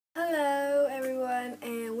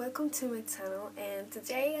welcome to my channel, and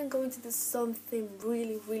today I'm going to do something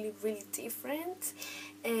really different.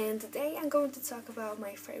 And today I'm going to talk about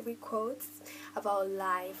my favorite quotes about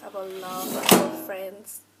life, about love, about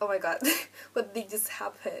friends. Oh my god, what did just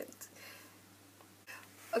happen?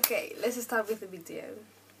 Okay, let's start with the video.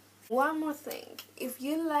 One more thing, if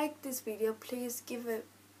you like this video, please give it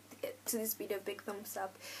to this video a big thumbs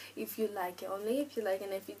up if you like it, only if you like it,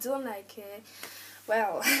 and if you don't like it,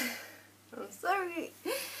 well, I'm sorry.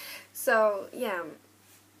 So yeah,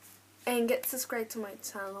 and get subscribed to my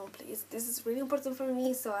channel, please. This is really important for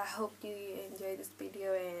me, so I hope you enjoy this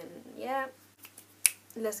video. And yeah,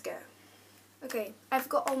 let's go. Okay, I've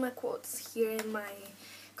got all my quotes here in my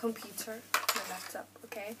computer, my laptop.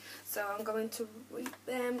 Okay, so I'm going to read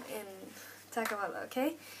them and talk about it.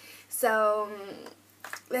 Okay, so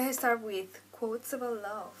let's start with quotes about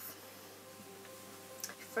love.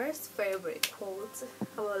 First favorite quote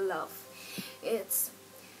about love, it's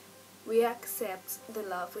we accept the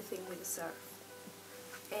love we think we deserve.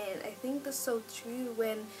 And I think that's so true.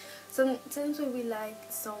 When sometimes when we like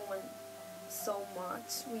someone so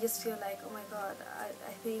much, we just feel like, oh my god,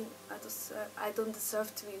 I think I don't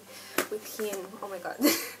deserve to be with him, oh my god.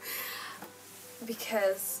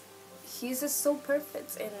 Because he's just so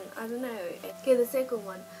perfect, and I don't know. Okay, the second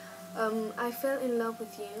one, I fell in love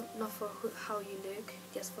with you, not for how you look,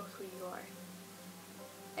 just for who you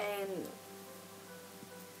are. And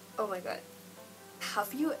oh my god,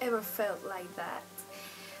 have you ever felt like that?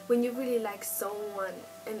 When you really like someone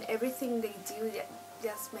and everything they do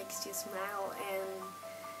just makes you smile,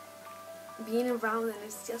 and being around them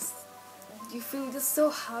is just, you feel just so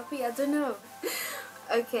happy, I don't know.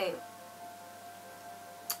 Okay,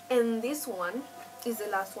 and this one is the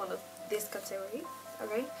last one of this category,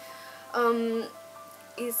 okay?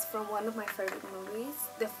 Is from one of my favorite movies,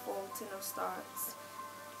 The Fault in Our Stars.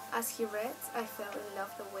 As he read, I fell in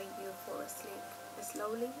love the way you fall asleep,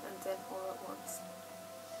 slowly and then all at once.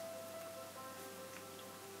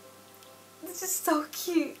 This is so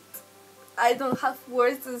cute. I don't have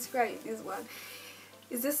words to describe this one.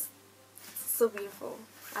 It's just so beautiful.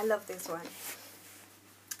 I love this one.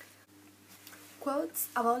 Quotes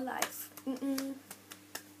about life.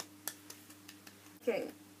 Okay.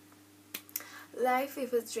 Life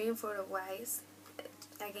is a dream for the wise,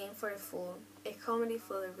 a game for the fool, a comedy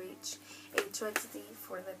for the rich, a tragedy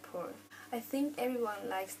for the poor. I think everyone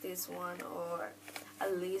likes this one, or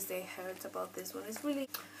at least they heard about this one. It's really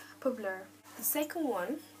popular. The second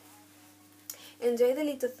one, enjoy the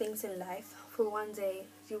little things in life, for one day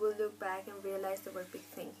you will look back and realize there were big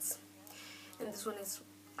things. And this one is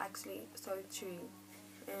actually so true,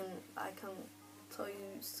 and I can tell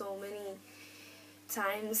you so many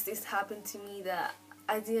times this happened to me that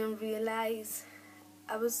I didn't realize.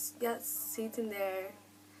 I was just sitting there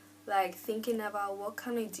like thinking about what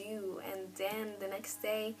can I do, and then the next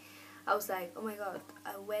day I was like, oh my god,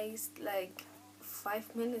 I waste like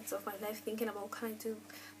 5 minutes of my life thinking about what can I do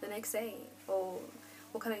the next day, or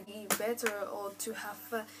what can I do better, or to have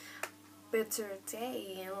a better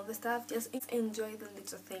day and all the stuff. Just enjoy the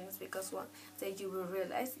little things, because one day you will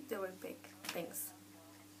realize there were big things.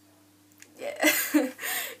 Yeah.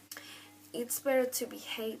 It's better to be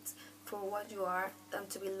hated for what you are than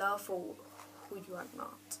to be loved for who you are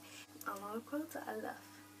not. Another quote that I love,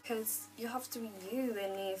 because you have to be you,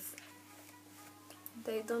 and if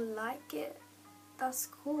they don't like it, that's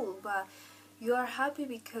cool, but you are happy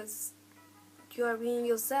because you are being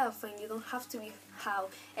yourself, and you don't have to be how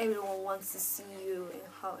everyone wants to see you and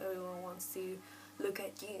how everyone wants to look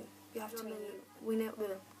at you. You have to be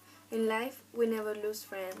you. In life, we never lose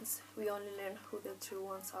friends. We only learn who the true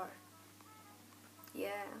ones are.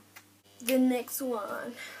 Yeah. The next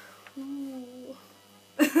one.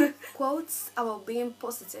 Quotes about being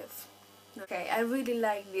positive. Okay, I really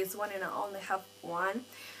like this one, and I only have one.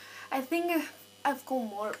 I think I've got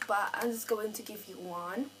more, but I'm just going to give you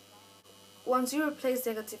one. Once you replace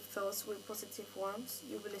negative thoughts with positive ones,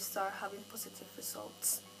 you will start having positive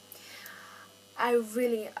results. I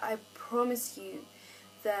promise you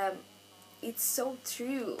that it's so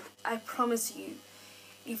true. I promise you.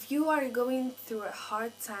 If you are going through a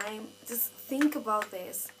hard time, just think about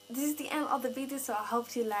this. This is the end of the video, so I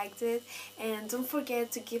hope you liked it. And don't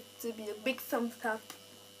forget to give the video a big thumbs up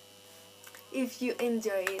if you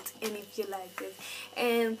enjoy it and if you liked it.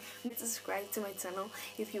 And subscribe to my channel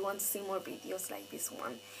if you want to see more videos like this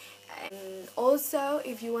one. And also,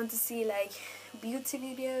 if you want to see like beauty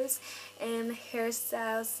videos and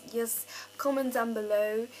hairstyles, just comment down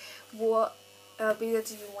below what video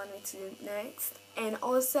do you want me to do next. And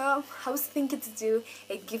also, I was thinking to do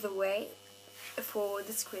a giveaway for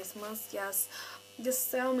this Christmas. Just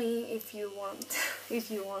just tell me if you want if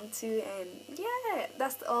you want to. And yeah,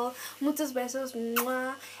 that's all. Muchos besos.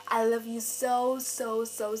 Mwah. I love you so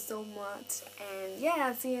much. And yeah,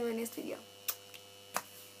 I'll see you in my next video.